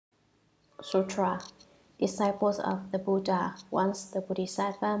Sutra. Disciples of the Buddha, once the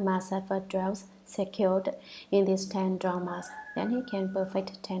Bodhisattva Mahasattva dwells secured in these 10 dharmas, then he can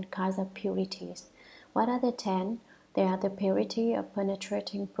perfect 10 kinds of purities. What are the 10? They are the purity of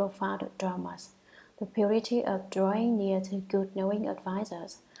penetrating profound dharmas, the purity of drawing near to good knowing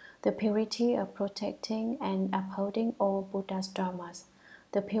advisors, the purity of protecting and upholding all Buddha's dharmas,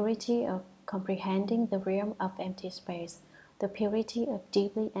 the purity of comprehending the realm of empty space, the purity of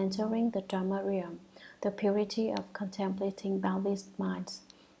deeply entering the Dharma realm, the purity of contemplating boundless minds,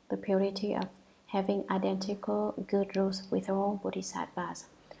 the purity of having identical good rules with all Bodhisattvas,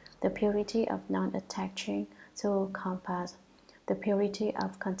 the purity of non-attaching to compass, the purity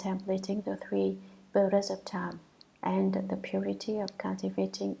of contemplating the 3 periods of time, and the purity of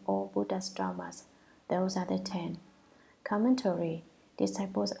cultivating all Buddha's dharmas. Those are the 10. Commentary.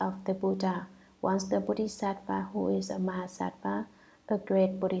 Disciples of the Buddha, once the Bodhisattva who is a Mahasattva, a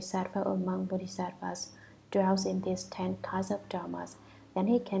great Bodhisattva among Bodhisattvas, dwells in these 10 kinds of dharmas, then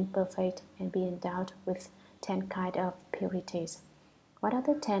he can perfect and be endowed with 10 kinds of purities. What are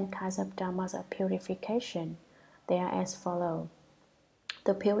the 10 kinds of dharmas of purification? They are as follows.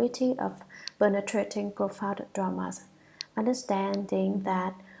 The purity of penetrating profound dharmas, understanding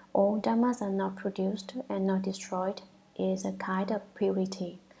that all dharmas are not produced and not destroyed, is a kind of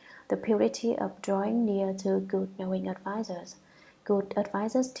purity. The purity of drawing near to good knowing advisors. Good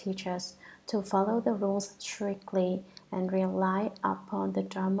advisors teach us to follow the rules strictly and rely upon the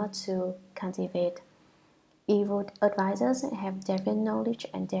Dharma to cultivate. Evil advisors have deviant knowledge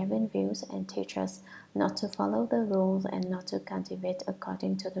and deviant views and teach us not to follow the rules and not to cultivate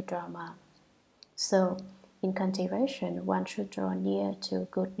according to the Dharma. So, in cultivation, one should draw near to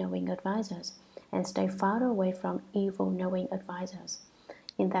good knowing advisors and stay far away from evil knowing advisors.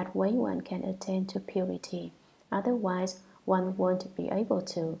 In that way, one can attain to purity. Otherwise, one won't be able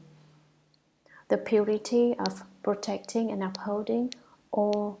to. The purity of protecting and upholding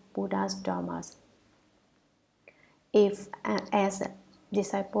all Buddha's dharmas. If, as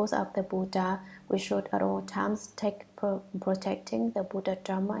disciples of the Buddha, we should at all times take protecting the Buddha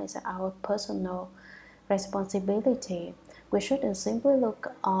Dharma as our personal responsibility, we shouldn't simply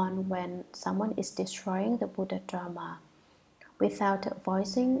look on when someone is destroying the Buddha Dharma without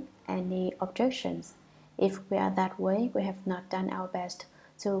voicing any objections. If we are that way, we have not done our best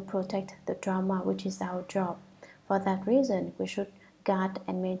to protect the Dharma, which is our job. For that reason, we should guard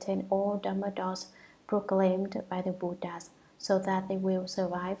and maintain all Dharma laws proclaimed by the Buddhas, so that they will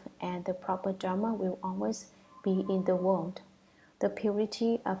survive and the proper Dharma will always be in the world. The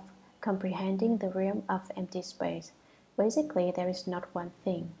purity of comprehending the realm of empty space. Basically, there is not one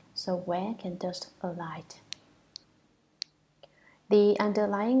thing, so where can dust alight? The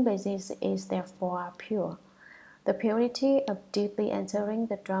underlying basis is therefore pure. The purity of deeply entering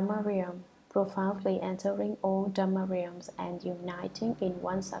the Dharma realm, profoundly entering all Dharma realms and uniting in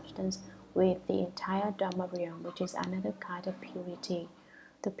one substance with the entire Dharma realm, which is another kind of purity.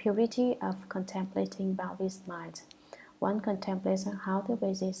 The purity of contemplating boundless minds. One contemplates how the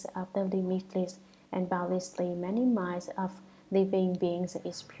basis of the limitless and boundlessly many minds of living beings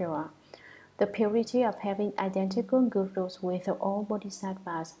is pure. The purity of having identical good rules with all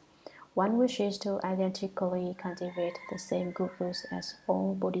bodhisattvas. One wishes to identically cultivate the same good rules as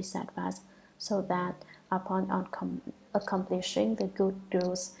all bodhisattvas, so that upon accomplishing the good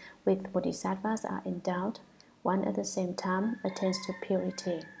rules with bodhisattvas are endowed, one at the same time attains to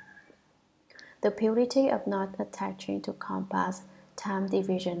purity. The purity of not attaching to compass time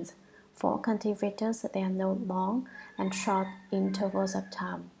divisions. For cultivators, there are no long and short intervals of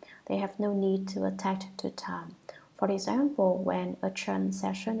time. They have no need to attach to time. For example, when a Chánh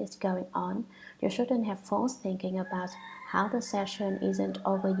session is going on, you shouldn't have false thinking about how the session isn't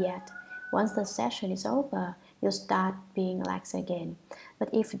over yet. Once the session is over, you start being lax again. But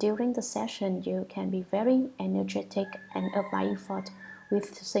if during the session you can be very energetic and apply effort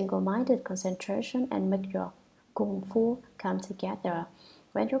with single-minded concentration and make your Kung Fu come together,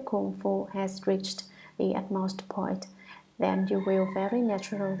 when your Kung Fu has reached the utmost point, then you will very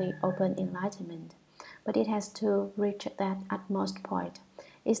naturally open enlightenment. But it has to reach that utmost point.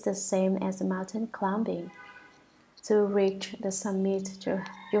 It's the same as mountain climbing. To reach the summit,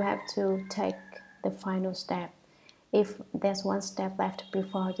 you have to take the final step. If there's one step left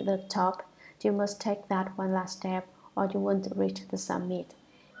before the top, you must take that one last step or you won't reach the summit.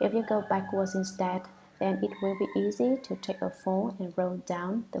 If you go backwards instead, then it will be easy to take a fall and roll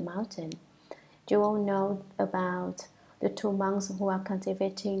down the mountain. You all know about the 2 monks who are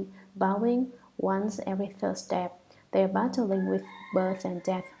cultivating bowing once every 3rd step. They are battling with birth and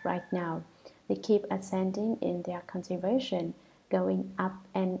death right now. They keep ascending in their cultivation, going up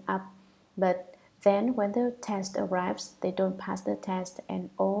and up But then when the test arrives, they don't pass the test, and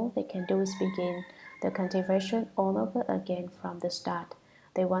all they can do is begin the cultivation all over again from the start.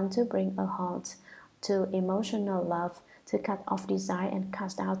 They want to bring a halt to emotional love, to cut off desire and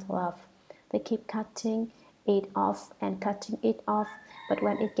cast out love. They keep cutting it off and cutting it off, but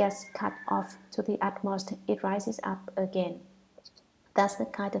when it gets cut off to the utmost, it rises up again. That's the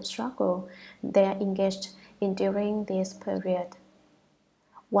kind of struggle they are engaged in during this period.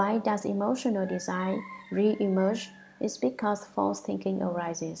 Why does emotional desire re-emerge? It's because false thinking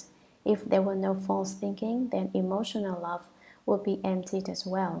arises. If there were no false thinking, then emotional love would be emptied as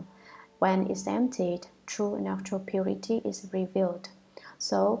well. When it's emptied, true natural purity is revealed.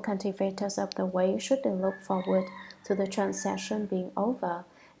 So, cultivators of the way shouldn't look forward to the transaction being over,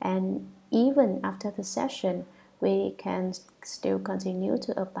 and even after the session, we can still continue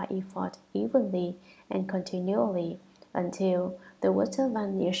to apply effort evenly and continually until the water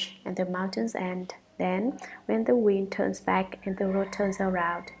vanishes and the mountains end. Then, when the wind turns back and the road turns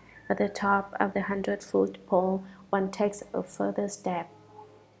around, at the top of the 100-foot pole, one takes a further step.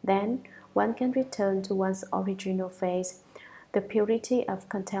 Then, one can return to one's original phase, the purity of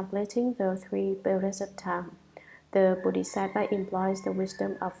contemplating the 3 periods of time. The Bodhisattva employs the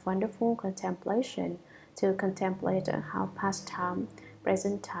wisdom of wonderful contemplation to contemplate how past time,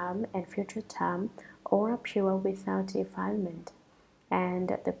 present time, and future time all are pure without defilement,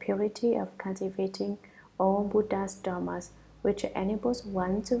 and the purity of cultivating all Buddha's dharmas, which enables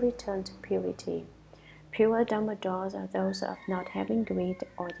one to return to purity. Pure Dharma doors are those of not having greed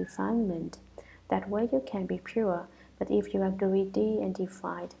or defilement. That way you can be pure, but if you are greedy and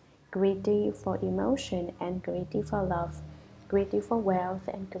defiled, greedy for emotion and greedy for love, greedy for wealth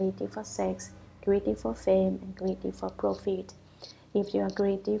and greedy for sex, greedy for fame and greedy for profit, if you are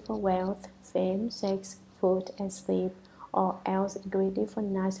greedy for wealth, fame, sex, food, and sleep, or else greedy for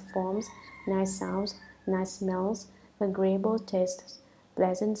nice forms, nice sounds, nice smells, agreeable tastes,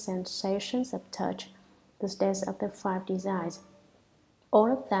 pleasant sensations of touch, the states of the 5 desires,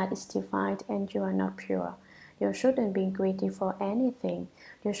 all of that is defiled and you are not pure. You shouldn't be greedy for anything.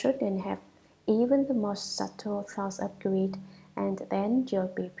 You shouldn't have even the most subtle thoughts of greed, and then you'll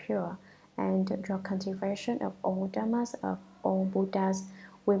be pure, and your cultivation of all dharmas, of all Buddhas,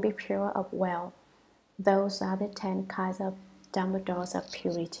 will be pure of well. Those are the 10 kinds of Dharma doors of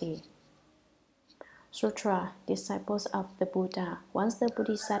purity. Sutra, disciples of the Buddha. Once the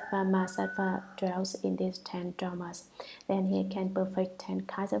Bodhisattva Mahasattva dwells in these 10 dharmas, then he can perfect 10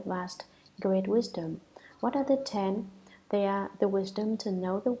 kinds of vast, great wisdom. What are the 10? They are the wisdom to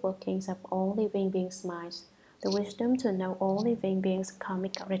know the workings of all living beings' minds, the wisdom to know all living beings'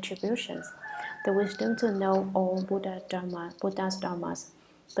 karmic retributions, the wisdom to know all Buddha's dharmas,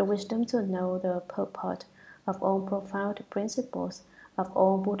 the wisdom to know the purport of all profound principles of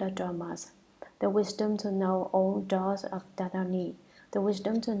all Buddha dharmas, the wisdom to know all doors of Dharani, the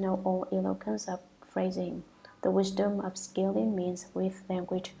wisdom to know all eloquence of phrasing, the wisdom of skill in means with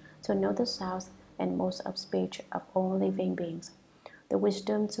language to know the sounds and modes of speech of all living beings, the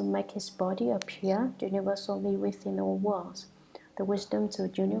wisdom to make his body appear universally within all worlds, the wisdom to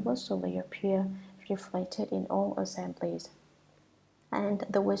universally appear reflected in all assemblies, and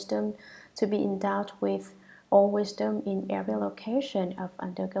the wisdom to be endowed with all wisdom in every location of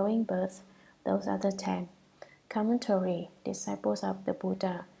undergoing birth. Those are the 10. Commentary, disciples of the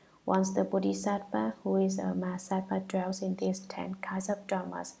Buddha. Once the Bodhisattva, who is a Mahasattva, dwells in these 10 kinds of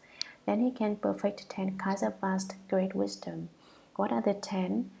dharmas, then he can perfect 10 kinds of vast, great wisdom. What are the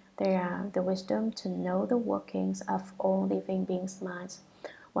 10? They are the wisdom to know the workings of all living beings' minds.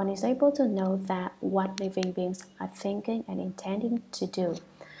 One is able to know that what living beings are thinking and intending to do.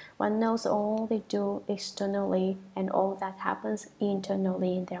 One knows all they do externally and all that happens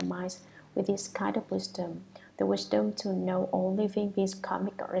internally in their minds with this kind of wisdom, the wisdom to know all living beings'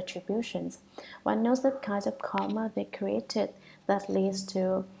 karmic retributions. One knows the kinds of karma they created that lead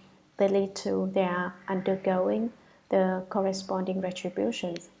to their undergoing the corresponding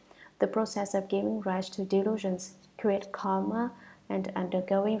retributions. The process of giving rise to delusions, create karma, and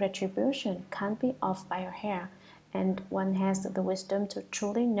undergoing retribution can't be off by a hair, and one has the wisdom to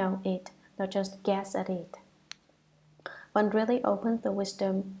truly know it, not just guess at it. One really opens the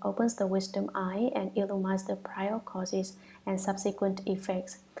wisdom eye and illumines the prior causes and subsequent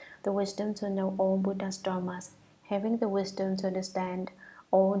effects, the wisdom to know all Buddha's dharmas, having the wisdom to understand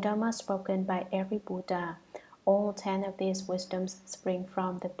all dharmas spoken by every Buddha. All 10 of these wisdoms spring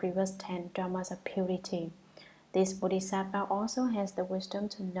from the previous 10 dharmas of purity. This Bodhisattva also has the wisdom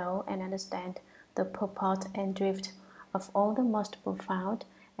to know and understand the purport and drift of all the most profound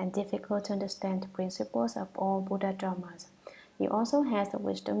and difficult to understand principles of all Buddha dharmas. He also has the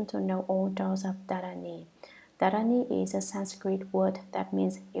wisdom to know all doors of Dharani. Dharani is a Sanskrit word that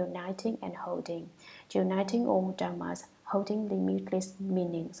means uniting and holding, uniting all dharmas, holding limitless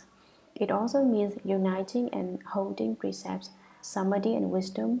meanings. It also means uniting and holding precepts, samadhi and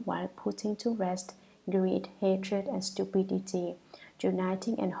wisdom while putting to rest greed, hatred, and stupidity,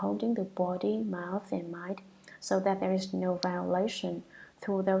 uniting and holding the body, mouth, and mind so that there is no violation.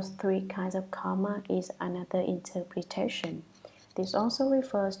 Through those three kinds of karma is another interpretation. This also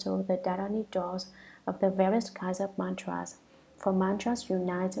refers to the Dharani doors of the various kinds of mantras, for mantras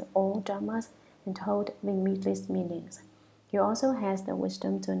unite all dharmas and hold limitless meanings. He also has the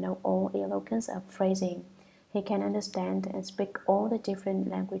wisdom to know all eloquence of phrasing. He can understand and speak all the different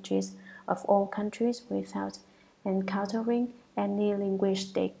languages of all countries without encountering any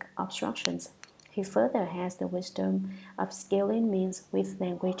linguistic obstructions. He further has the wisdom of scaling means with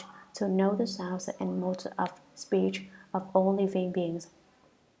language to know the sounds and modes of speech of all living beings.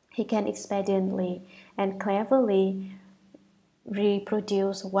 He can expediently and cleverly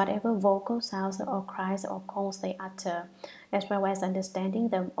reproduce whatever vocal sounds or cries or calls they utter, as well as understanding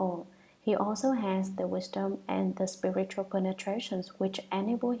them all. He also has the wisdom and the spiritual penetrations which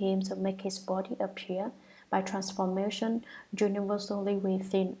enable him to make his body appear by transformation universally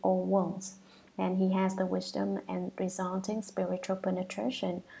within all worlds. And he has the wisdom and resulting spiritual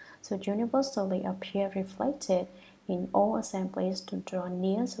penetration to universally appear reflected in all assemblies to draw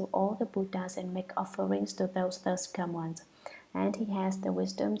near to all the Buddhas and make offerings to those thus come ones. And he has the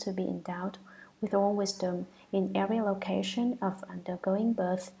wisdom to be endowed with all wisdom in every location of undergoing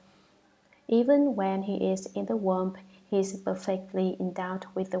birth. Even when he is in the womb, he is perfectly endowed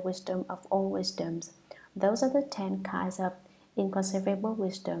with the wisdom of all wisdoms. Those are the 10 kinds of inconceivable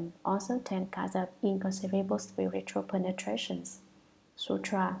wisdom, also 10 kinds of inconceivable spiritual penetrations.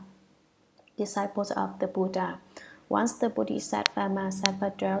 Sutra. Disciples of the Buddha. Once the Bodhisattva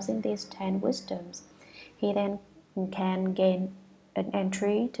Mahasattva dwells in these 10 wisdoms, he then can gain an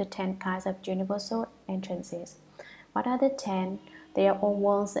entry to 10 kinds of universal entrances. What are the 10? They are all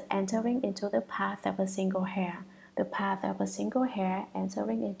ones entering into the path of a single hair, the path of a single hair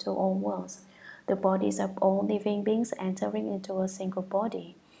entering into all worlds, the bodies of all living beings entering into a single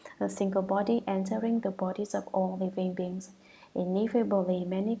body entering the bodies of all living beings, ineffably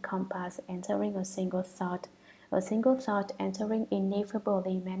many kampas entering a single thought entering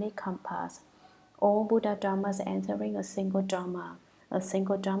ineffably many kampas, all Buddha Dharmas entering a single Dharma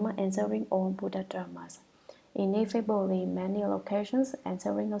entering all Buddha Dharmas, ineffably many locations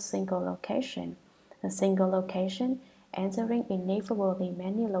entering a single location entering ineffably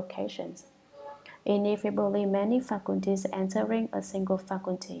many locations, ineffably many faculties entering a single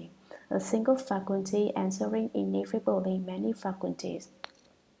faculty entering ineffably many faculties,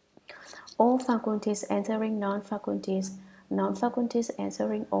 all faculties entering non-faculties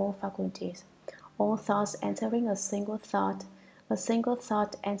entering all faculties, all thoughts entering a single thought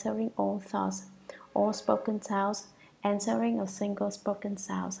entering all thoughts, all spoken sounds entering a single spoken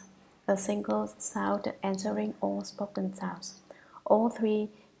sounds, a single sound entering all spoken sounds, all three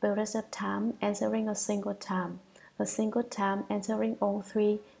periods of time entering a single time entering all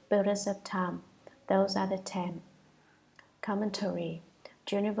three periods of time. Those are the 10. Commentary.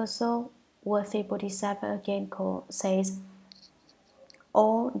 Universal Worthy Bodhisattva again says,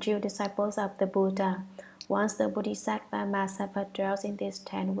 all due disciples of the Buddha, once the Bodhisattva Mahasattva dwells in these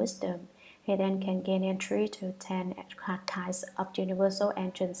 10 wisdom, he then can gain entry to 10 kinds of universal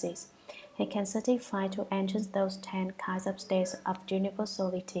entrances. He can certify to enter those 10 kinds of states of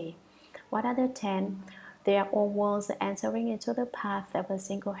universality. What are the 10? They are all ones entering into the path of a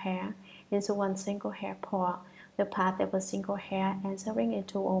single hair, into one single hair paw, the path of a single hair entering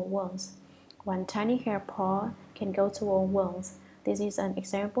into all worlds. One tiny hair paw can go to all worlds. This is an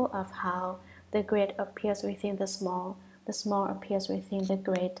example of how the great appears within the small appears within the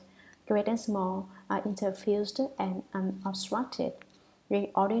great. Great and small are interfused and unobstructed. The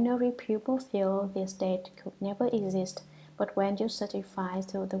ordinary pupil feel this state could never exist, but when you certify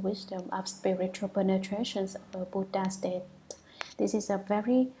to the wisdom of spiritual penetrations of a Buddha state, this is a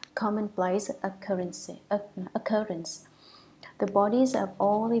very commonplace occurrence. The bodies of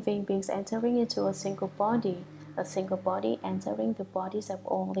all living beings entering into a single body entering the bodies of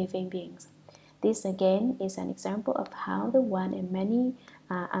all living beings. This again is an example of how the one and many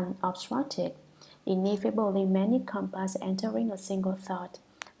are unobstructed. Ineffably many kampas entering a single thought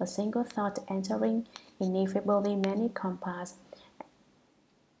entering ineffably many kampas.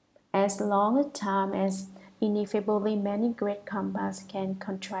 As long a time as ineffably many great kampas can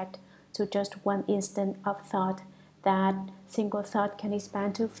contract to just one instant of thought, that single thought can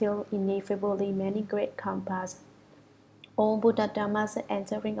expand to fill ineffably many great kampas. All Buddha Dharmas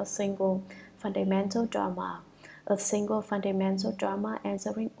entering a single fundamental Dharma. A single fundamental Dharma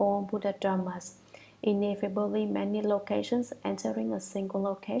entering all Buddha Dharmas. Ineffably many locations entering a single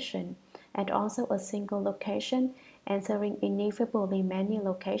location, and also a single location entering ineffably many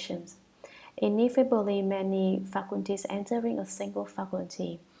locations. Ineffably many faculties entering a single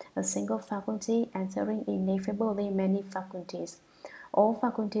faculty entering ineffably many faculties, all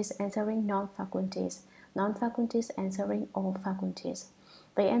faculties entering non-faculties, non-faculties entering all faculties.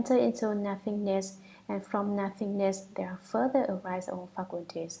 They enter into nothingness, and from nothingness there further arise all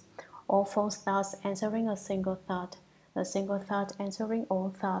faculties. All false thoughts entering a single thought entering all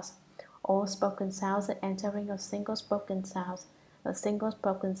thoughts, all spoken sounds entering a single spoken sound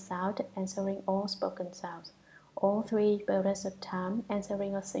entering all spoken sounds, all three periods of time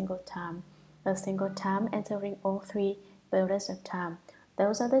entering a single time entering all three periods of time.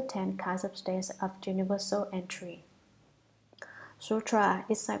 Those are the 10 kinds of states of universal entry. Sutra,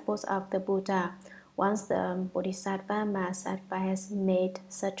 disciples of the Buddha. Once the Bodhisattva Mahasattva has made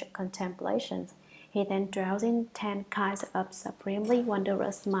such contemplations, he then dwells in 10 kinds of supremely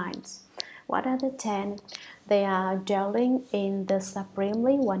wondrous minds. What are the 10? They are dwelling in the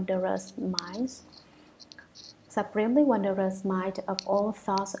supremely wondrous minds. Supremely wondrous mind of all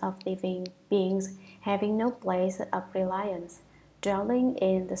thoughts of living beings, having no place of reliance. Dwelling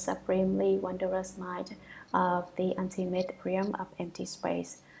in the supremely wondrous mind of the ultimate realm of empty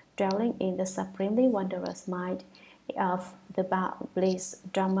space. Dwelling in the supremely wondrous mind of the bliss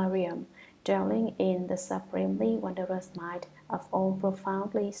Dharma realm. Dwelling in the supremely wondrous mind of all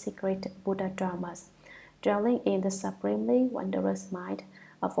profoundly secret Buddha Dharmas. Dwelling in the supremely wondrous mind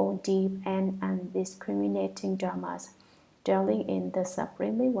of all deep and undiscriminating Dharmas. Dwelling in the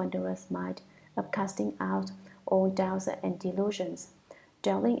supremely wondrous mind of casting out all doubts and delusions.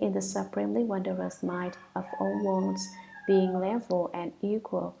 Dwelling in the supremely wondrous mind of all worlds being level and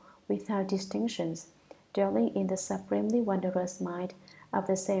equal without distinctions. Dwelling in the supremely wondrous mind of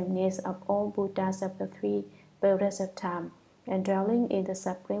the sameness of all Buddhas of the three periods of time, and dwelling in the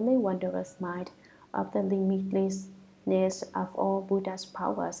supremely wondrous mind of the limitlessness of all Buddha's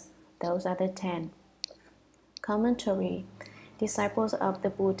powers. Those are the 10. Commentary. Disciples of the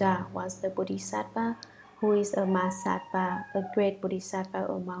Buddha. Once the Bodhisattva, who is a Mahasattva, a great Bodhisattva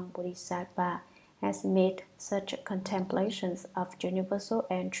among Bodhisattvas, has made such contemplations of universal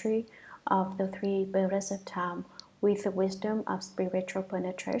entry of the three periods of time with the wisdom of spiritual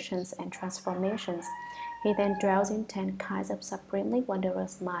penetrations and transformations, he then dwells in 10 kinds of supremely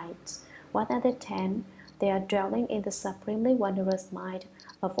wondrous minds. What are the 10? They are dwelling in the supremely wondrous mind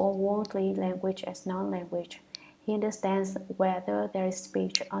of all worldly language as non-language. He understands whether there is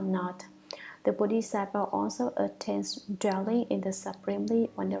speech or not. The Bodhisattva also attains dwelling in the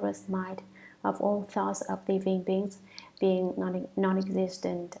supremely wondrous mind of all thoughts of living beings being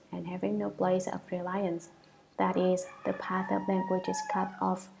non-existent and having no place of reliance. That is, the path of language is cut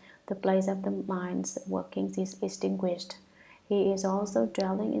off, the place of the mind's workings is extinguished. He is also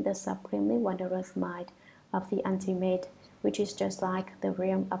dwelling in the supremely wondrous mind of the ultimate, which is just like the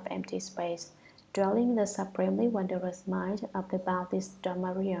realm of empty space, dwelling in the supremely wondrous mind of the boundless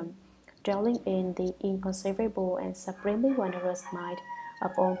Dharma realm, dwelling in the inconceivable and supremely wondrous mind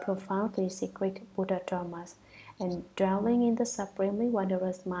of all profoundly secret Buddha Dharmas, and dwelling in the supremely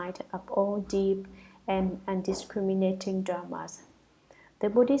wondrous mind of all deep and undiscriminating Dharmas. The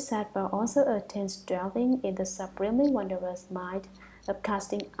Bodhisattva also attains dwelling in the supremely wondrous mind of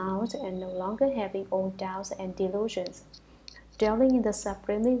casting out and no longer having all doubts and delusions, dwelling in the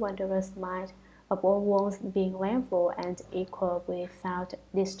supremely wondrous mind of all worlds being level and equal without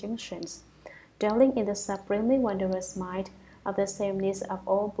distinctions, dwelling in the supremely wondrous mind of the sameness of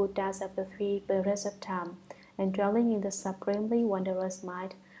all Buddhas of the three periods of time, and dwelling in the supremely wondrous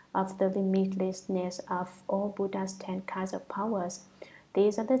mind of the limitlessness of all Buddha's 10 kinds of powers.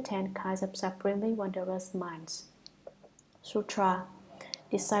 These are the 10 kinds of supremely wondrous minds. Sutra.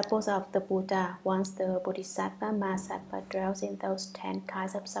 Disciples of the Buddha. Once the Bodhisattva Mahasattva dwells in those 10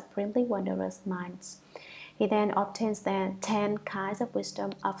 kinds of supremely wondrous minds, he then obtains the 10 kinds of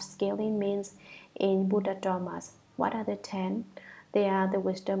wisdom of scaling means in Buddha Dharmas. What are the 10? They are the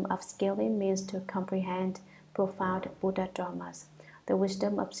wisdom of scaling means to comprehend profound Buddha Dharmas, the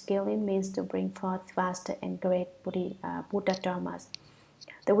wisdom of scaling means to bring forth vast and great Buddha Dharmas,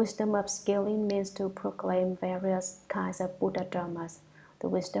 the wisdom of scaling means to proclaim various kinds of Buddha Dharmas, the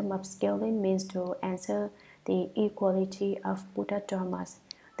wisdom of scaling means to answer the equality of Buddha Dharmas,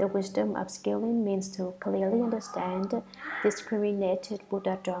 the wisdom of scaling means to clearly understand discriminated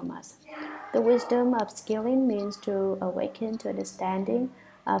Buddha Dharmas. The wisdom of scaling means to awaken to understanding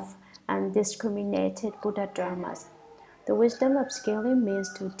of undiscriminated Buddha Dharmas. The wisdom of skilling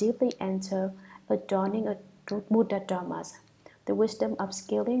means to deeply enter adorning a Buddha dharmas. The wisdom of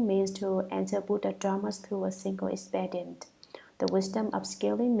skilling means to enter Buddha dharmas through a single expedient. The wisdom of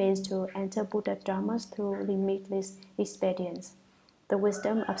skilling means to enter Buddha dharmas through limitless expedients. The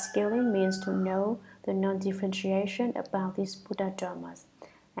wisdom of skilling means to know the non-differentiation about these Buddha dharmas.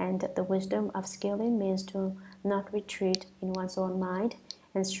 And the wisdom of skilling means to not retreat in one's own mind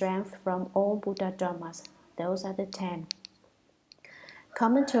and strength from all Buddha dharmas. Those are the 10.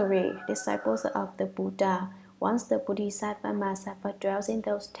 Commentary. Disciples of the Buddha. Once the Bodhisattva Mahasattva dwells in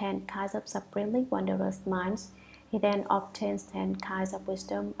those 10 kinds of supremely wondrous minds, he then obtains 10 kinds of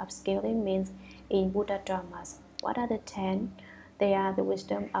wisdom of skilling means in Buddha dharmas. What are the 10? They are the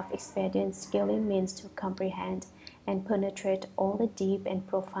wisdom of expedient skilling means to comprehend and penetrate all the deep and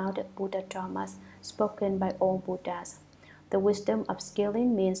profound Buddha dharmas spoken by all Buddhas. The wisdom of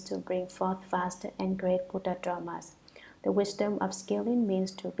skilling means to bring forth vast and great Buddha dharmas. The wisdom of skilling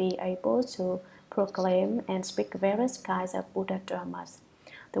means to be able to proclaim and speak various kinds of Buddha dharmas.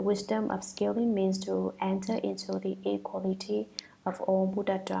 The wisdom of skilling means to enter into the equality of all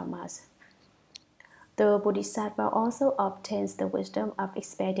Buddha dharmas. The Bodhisattva also obtains the wisdom of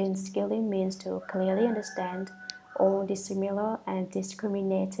expedient skilling means to clearly understand all dissimilar and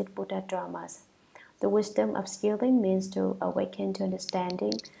discriminated Buddha dharmas. The wisdom of skilling means to awaken to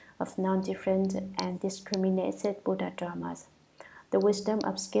understanding of non-different and discriminated Buddha dharmas. The wisdom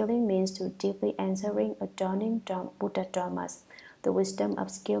of skilling means to deeply entering adorning Buddha dharmas. The wisdom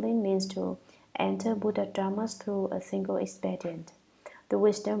of skilling means to enter Buddha dharmas through a single expedient. The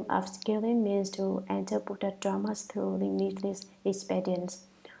wisdom of skilling means to enter Buddha dharmas through limitless expedients.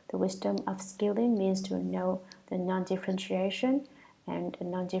 The wisdom of skilling means to know the non-differentiation and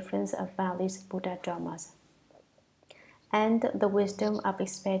non-difference about these Buddha dharmas. And the wisdom of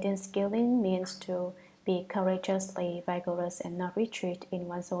expedient skilling means to be courageously vigorous and not retreat in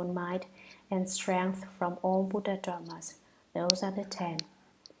one's own mind and strength from all Buddha dharmas. Those are the 10.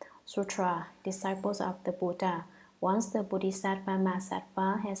 Sutra. Disciples of the Buddha. Once the Bodhisattva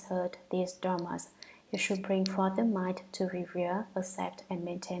Mahasattva has heard these dharmas, he should bring forth the mind to revere, accept, and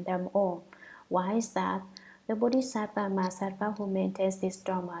maintain them all. Why is that? The Bodhisattva Mahasattva who maintains these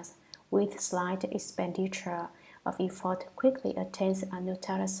dharmas with slight expenditure of effort quickly attains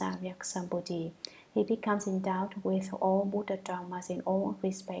Anuttara Samyak Sambodhi. He becomes endowed with all Buddha dharmas in all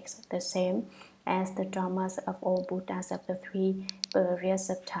respects, the same as the dharmas of all Buddhas of the 3 periods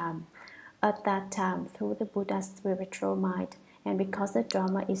of time. At that time, through the Buddha's spiritual mind, and because the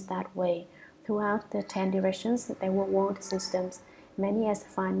Dharma is that way, throughout the 10 directions there were world systems, many as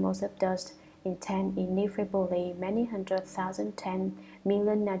fine motes of dust, in 10 ineffably many 100,000 10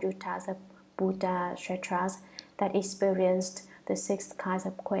 million najutas of Buddha Kshetras that experienced the 6 kinds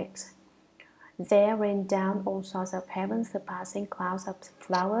of quakes. There rained down all sorts of heaven surpassing clouds of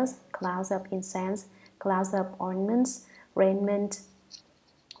flowers, clouds of incense, clouds of ornaments, raiment,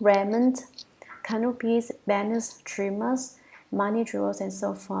 canopies, banners, trimmers, money jewels, and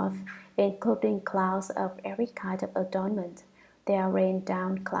so forth, including clouds of every kind of adornment. There rained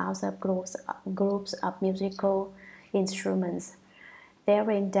down clouds of groups of musical instruments. There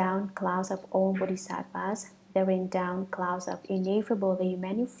rained down clouds of all bodhisattvas. There rained down clouds of ineffably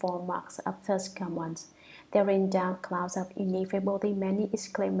many form marks of thirst come ones. There rained down clouds of ineffably many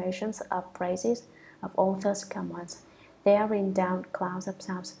exclamations of praises of all thirst come ones. There rained down clouds of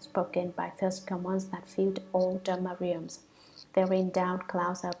sounds spoken by thirst come ones that filled all Dharma realms. There rained down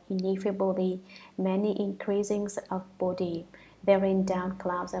clouds of ineffably many increasings of Bodhi. There rained down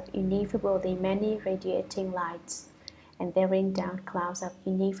clouds of ineffably many radiating lights. And there rained down clouds of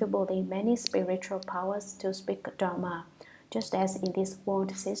ineffably many spiritual powers to speak Dharma. Just as in this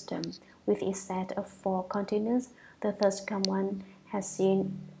world system, with its set of 4 continents, the thirst come one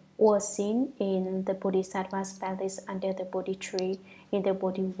was seen in the Bodhisattva's palace under the Bodhi tree, in the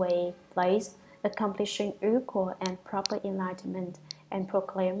Bodhi way place, accomplishing equal and proper enlightenment and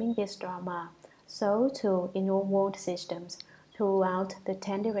proclaiming this Dharma. So too, in all world systems, throughout the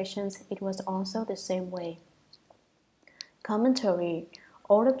 10 directions, it was also the same way. Commentary.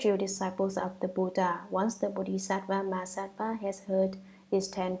 All of you disciples of the Buddha, once the Bodhisattva Mahasattva has heard these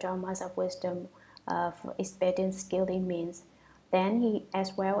 10 dharmas of wisdom of expedient skilling means, then he,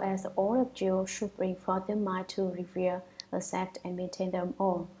 as well as all of you, should bring forth the mind to revere, accept, and maintain them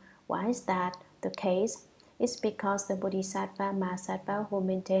all. Why is that the case? It's because the Bodhisattva Mahasattva who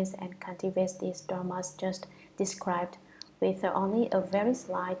maintains and cultivates these dharmas just described, with only a very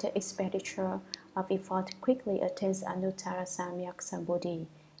slight expenditure of effort, quickly attains Anuttara Samyak Sambodhi.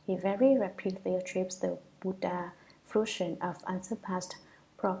 He very rapidly achieves the Buddha fruition of unsurpassed,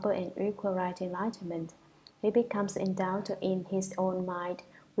 proper, and equal right enlightenment. He becomes endowed in his own mind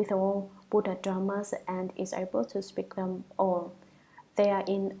with all Buddha Dharmas and is able to speak them all. They are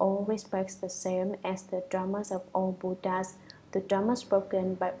in all respects the same as the Dharmas of all Buddhas, the Dharmas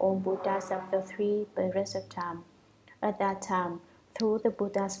spoken by all Buddhas of the 3 periods of time. At that time, through the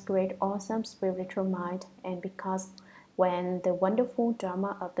Buddha's great awesome spiritual mind, and because when the wonderful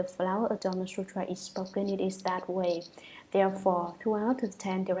Dharma of the flower Adornment Sutra is spoken, it is that way. Therefore, throughout the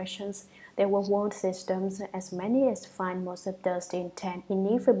 10 directions, there were world systems as many as fine motes of dust in 10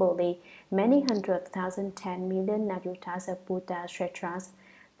 ineffably many 100,000 10 million nayutas of Buddha Kshetras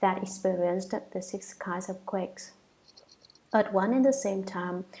that experienced the 6 kinds of quakes. At one and the same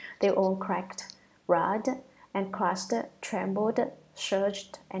time, they all cracked, roared, and crushed, trembled,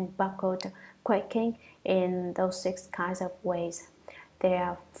 surged, and buckled, quaking in those 6 kinds of ways. They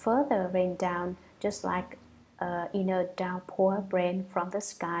are further rained down, just like in a downpour rain from the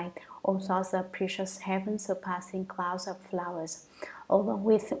sky, all sorts of precious heaven-surpassing clouds of flowers, along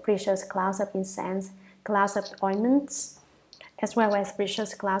with precious clouds of incense, clouds of ointments, as well as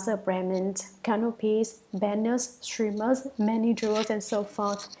precious clouds of raiment, canopies, banners, streamers, many jewels, and so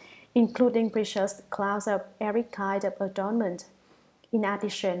forth, including precious clouds of every kind of adornment. In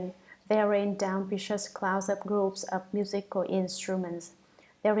addition, there rain down precious clouds of groups of musical instruments.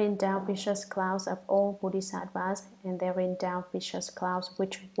 There rain down precious clouds of all bodhisattvas, and there rain down precious clouds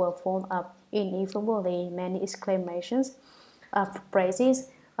which were full of ineffably many exclamations of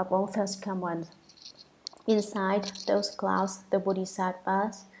praises of all thirst come ones. Inside those clouds, the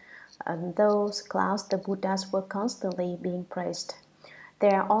bodhisattvas, and those clouds, the Buddhas were constantly being praised.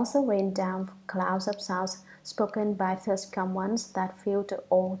 There also rained down clouds of sounds spoken by thirst come ones that filled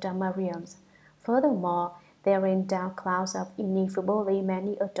all Dharma realms. Furthermore, there rained down clouds of ineffably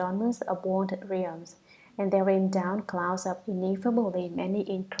many adornments of world realms, and there rained down clouds of ineffably many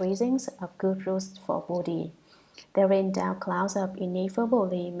increasings of good rules for Bodhi. There rained down clouds of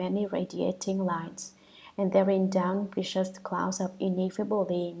ineffably many radiating lights, and there rained down precious clouds of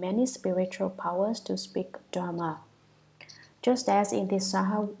ineffably many spiritual powers to speak Dharma. Just as in the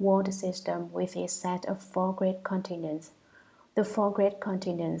Saha world system with its set of 4 great continents, the 4 great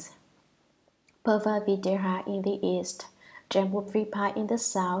continents, Purva-Videha in the east, Jambudvipa in the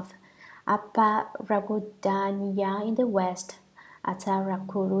south, Aparagudaniya in the west,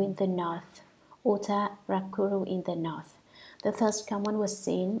 Attarakuru in the north, Uttarakuru in the north. The thirst common was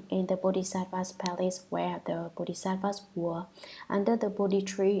seen in the Bodhisattva's palace where the Bodhisattvas were, under the Bodhi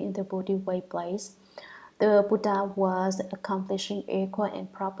tree in the Bodhi way place. The Buddha was accomplishing equal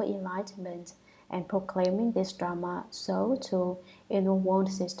and proper enlightenment and proclaiming this Dharma. So too, in the world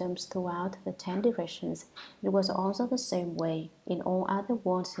systems throughout the 10 directions, it was also the same way. In all other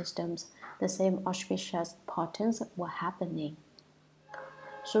world systems, the same auspicious portents were happening.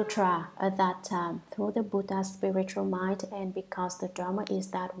 Sutra, at that time, through the Buddha's spiritual mind, and because the Dharma is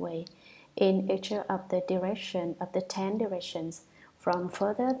that way, in each of the direction of the 10 directions, from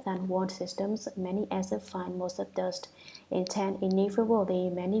further than world systems, many as the fine motes of dust, in 10 ineffably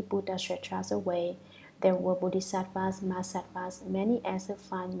many Buddha Kshetras away, there were Bodhisattvas, Mahasattvas, many as the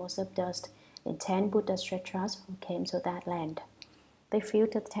fine motes of dust, in 10 Buddha Kshetras who came to that land. They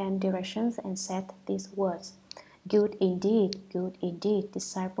filled the 10 directions and said these words: good indeed,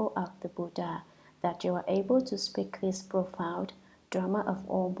 disciple of the Buddha, that you are able to speak this profound Dharma of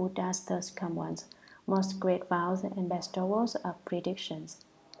all Buddhas thirst come ones, most great vows and bestowals of predictions.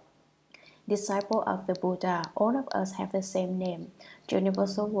 Disciple of the Buddha, all of us have the same name,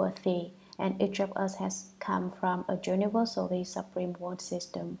 universal worthy, and each of us has come from a universally supreme world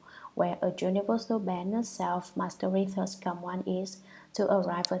system, where a universal banner self-mastery thirst come one is to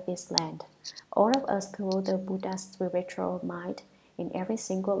arrive at this land. All of us, through the Buddha's spiritual mind, in every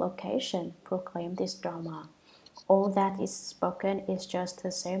single location, proclaim this Dharma. All that is spoken is just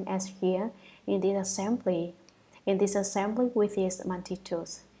the same as here in this assembly with its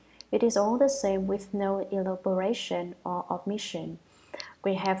multitudes. It is all the same with no elaboration or omission.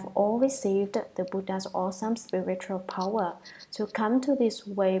 We have all received the Buddha's awesome spiritual power to come to this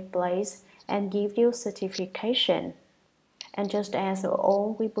way place and give you certification. And just as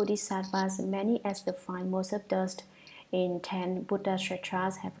all we Bodhisattvas, many as the fine motes of dust, in 10 Buddha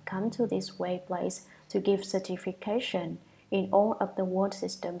Kshetras have come to this way place to give certification, in all of the world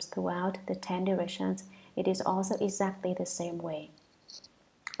systems throughout the 10 directions, it is also exactly the same way.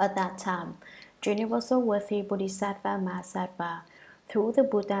 At that time, universal worthy Bodhisattva Mahasattva, through the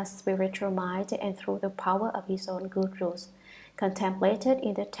Buddha's spiritual mind and through the power of his own good rules, contemplated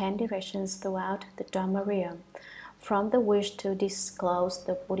in the 10 directions throughout the Dharma realm, from the wish to disclose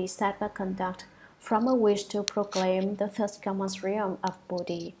the Bodhisattva conduct, from a wish to proclaim the third common realm of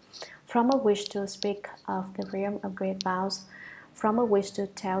Bodhi, from a wish to speak of the realm of great vows, from a wish to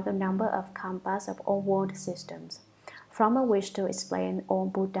tell the number of kampas of all world systems, from a wish to explain all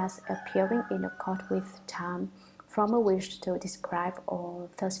Buddhas appearing in accord with time, from a wish to describe all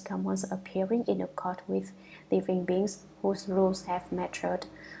thus commons appearing in accord with living beings whose rules have matured,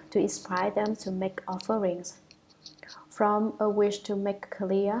 to inspire them to make offerings, from a wish to make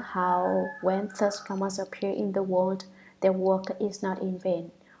clear how, when thus commons appear in the world, their work is not in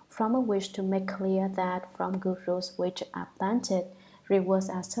vain, from a wish to make clear that from gurus which are planted, rewards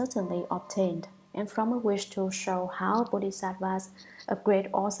are certainly obtained, and from a wish to show how bodhisattvas of great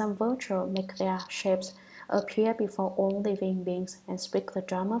awesome virtue make their shapes appear before all living beings and speak the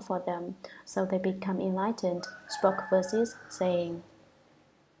Dharma for them, so they become enlightened, spoke verses saying,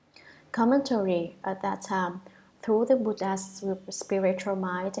 Commentary at that time, through the Buddha's spiritual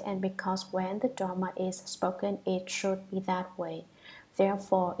mind, and because when the Dharma is spoken, it should be that way.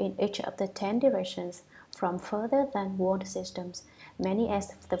 Therefore, in each of the 10 directions, from further than world systems, many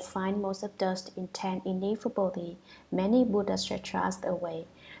as the fine motes of dust in 10 ineffably, many Buddha Shastras away.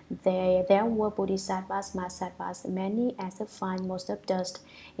 There were Bodhisattvas, Mahasattvas, many as the fine motes of dust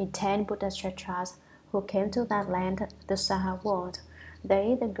in 10 Buddha Shastras, who came to that land, the Saha world.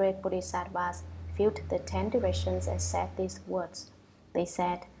 They, the great Bodhisattvas, filled the 10 directions and said these words. They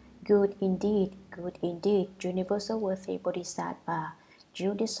said, good indeed, universal worthy Bodhisattva,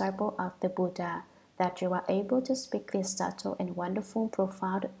 you disciple of the Buddha, that you are able to speak this subtle and wonderful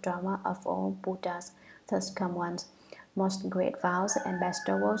profound Dharma of all Buddhas, thus come ones, most great vows and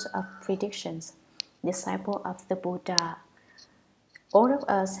bestowals of predictions, disciple of the Buddha. All of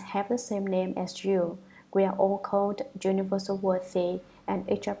us have the same name as you. We are all called universal worthy, and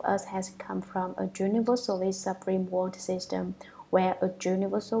each of us has come from a universally supreme world system where a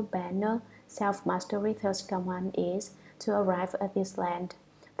universal banner, self-mastery thus command is to arrive at this land,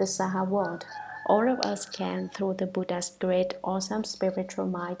 the Saha world. All of us can, through the Buddha's great, awesome spiritual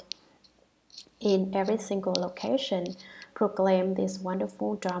mind, in every single location, proclaim this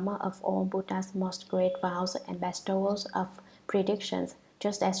wonderful Dharma of all Buddha's most great vows and bestowals of predictions,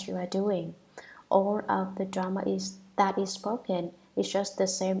 just as you are doing. All of the Dharma that is spoken is just the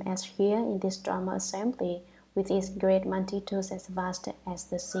same as here in this Dharma assembly, with its great multitudes as vast as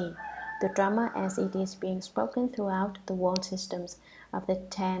the sea. The Dharma as it is being spoken throughout the world systems of the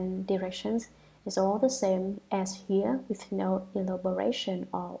 10 directions is all the same as here, with no elaboration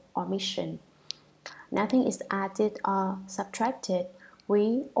or omission. Nothing is added or subtracted.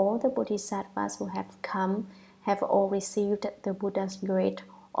 We, all the Bodhisattvas who have come, have all received the Buddha's great,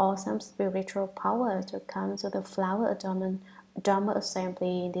 awesome spiritual power to come to the flower adornment Dharma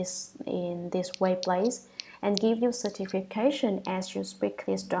assembly in this way place, and give you certification as you speak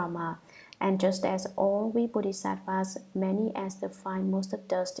this Dharma. And just as all we Bodhisattvas, many as the fine motes of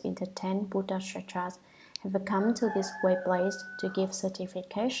dust in the 10 Buddha Shastras, have come to this way place to give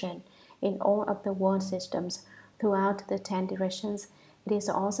certification in all of the world systems throughout the 10 directions, it is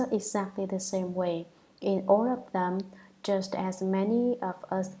also exactly the same way in all of them, just as many of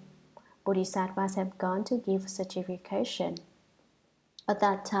us Bodhisattvas have gone to give certification. At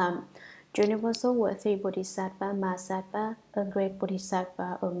that time, universal worthy Bodhisattva, Mahasattva, a great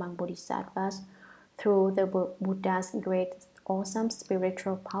Bodhisattva among Bodhisattvas, through the Buddha's great awesome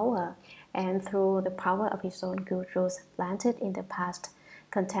spiritual power and through the power of his own gurus planted in the past,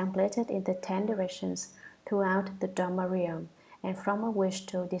 contemplated in the 10 directions throughout the Dharma realm, and from a wish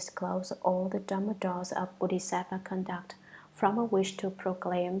to disclose all the Dharma doors of Bodhisattva conduct, from a wish to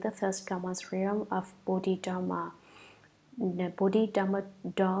proclaim the first common realm of Bodhidharma, the Bodhidharma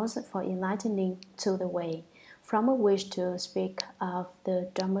doors for enlightening to the way, from a wish to speak of the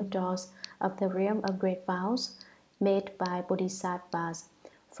Dharma doors of the realm of great vows made by Bodhisattvas,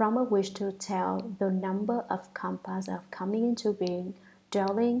 from a wish to tell the number of kampas of coming into being,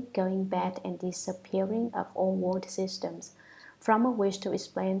 dwelling, going bad, and disappearing of all world systems, from a wish to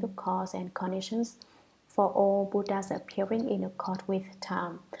explain the cause and conditions for all Buddhas appearing in accord with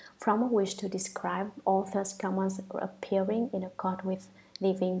time, from a wish to describe all thus commons appearing in accord with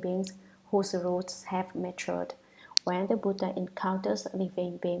living beings whose roots have matured. When the Buddha encounters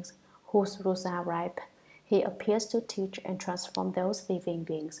living beings whose roots are ripe, he appears to teach and transform those living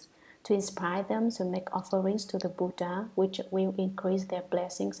beings, to inspire them to make offerings to the Buddha, which will increase their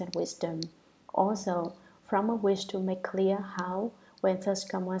blessings and wisdom. Also, from a wish to make clear how, when thus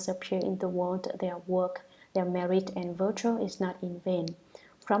commons appear in the world, their work, their merit and virtue is not in vain.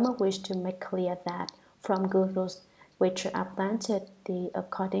 From a wish to make clear that, from gurus which are planted, the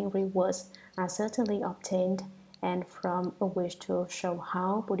according rewards are certainly obtained, and from a wish to show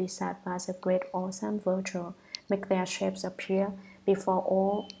how Bodhisattvas of great awesome virtue make their shapes appear before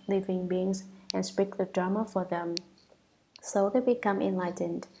all living beings and speak the Dharma for them. So they become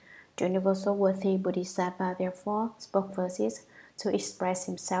enlightened. The Universal Worthy Bodhisattva therefore spoke verses to express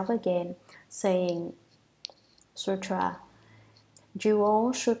himself again, saying, Sutra. You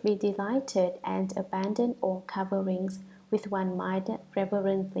all should be delighted and abandon all coverings with one mind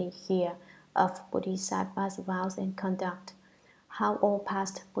reverently hear of Bodhisattva's vows and conduct. How all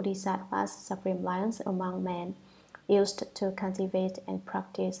past Bodhisattvas, supreme lions among men, used to cultivate and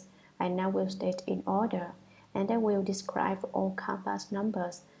practice, I now will state in order, and I will describe all karma's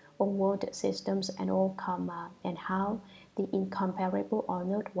numbers, all world systems and all karma, and how the incomparable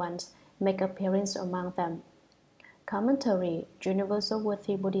honored ones make appearance among them. Commentary. Universal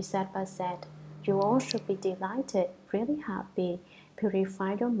Worthy Bodhisattva said, you all should be delighted, really happy,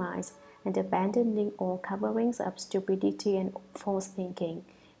 purify your minds, and abandoning all coverings of stupidity and false thinking.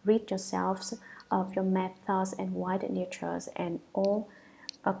 Rid yourselves of your mad thoughts and wide natures and all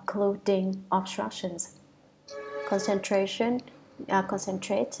occluding obstructions. Concentrated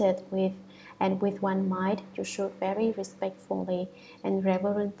with one mind, you should very respectfully and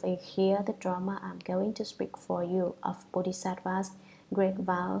reverently hear the Dharma I am going to speak for you of Bodhisattvas, great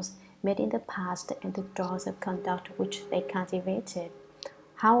vows made in the past and the laws of conduct which they cultivated.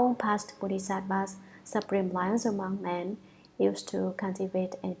 How all past Bodhisattvas, supreme lions among men, used to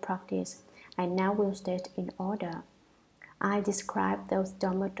cultivate and practice, I now will state in order. I describe those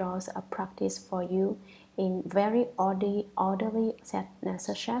Dharma doors of practice for you in very orderly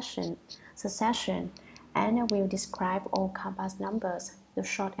succession, and I will describe all karma's numbers, the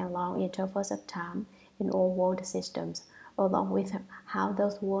short and long intervals of time in all world systems, along with how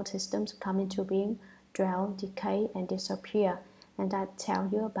those world systems come into being, dwell, decay, and disappear, and I tell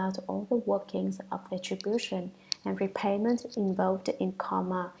you about all the workings of retribution and repayment involved in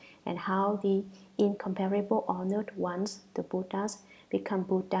karma, and how the incomparable honored ones, the Buddhas, become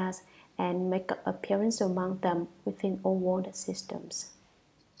Buddhas and make appearance among them within all world systems.